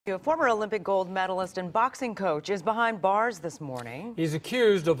A former Olympic gold medalist and boxing coach is behind bars this morning. He's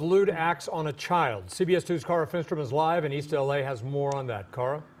accused of lewd acts on a child. CBS 2's Finnstrom is live in East LA, has more on that.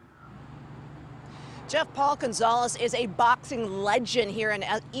 Cara? Paul Gonzales is a boxing legend here in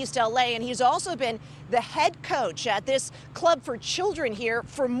East LA, and he's also been the head coach at this club for children here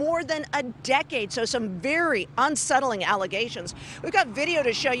for more than a decade. So some very unsettling allegations. We've got video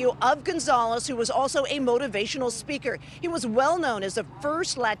to show you of Gonzales, who was also a motivational speaker. He was well known as the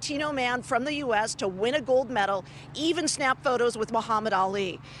first Latino man from the U.S. to win a gold medal, even snap photos with Muhammad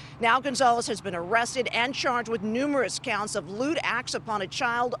Ali. Now Gonzales has been arrested and charged with numerous counts of lewd acts upon a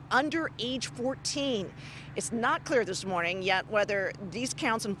child under age 14. It's not clear this morning yet whether these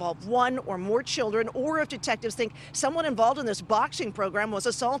counts involve one or more children, or if detectives think someone involved in this boxing program was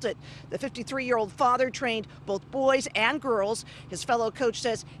assaulted. The 53-year-old father trained both boys and girls. His fellow coach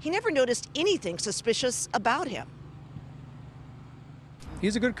says he never noticed anything suspicious about him.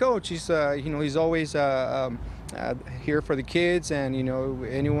 He's a good coach. He's he's always here for the kids, and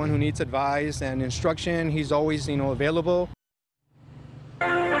anyone who needs advice and instruction, he's always available.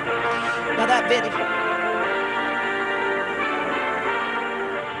 Now that video.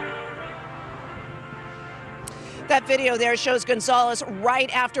 That video there shows Gonzales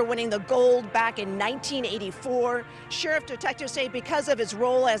right after winning the gold back in 1984. Sheriff detectives say because of his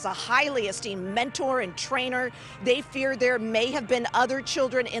role as a highly esteemed mentor and trainer, they fear there may have been other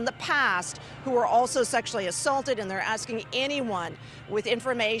children in the past who were also sexually assaulted, and they're asking anyone with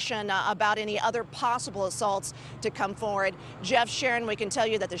information about any other possible assaults to come forward. Jeff, Sharon, we can tell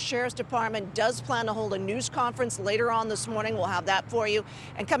you that the Sheriff's Department does plan to hold a news conference later on this morning. We'll have that for you.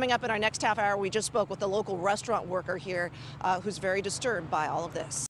 And coming up in our next half hour, we just spoke with the local restaurant worker here who's very disturbed by all of this.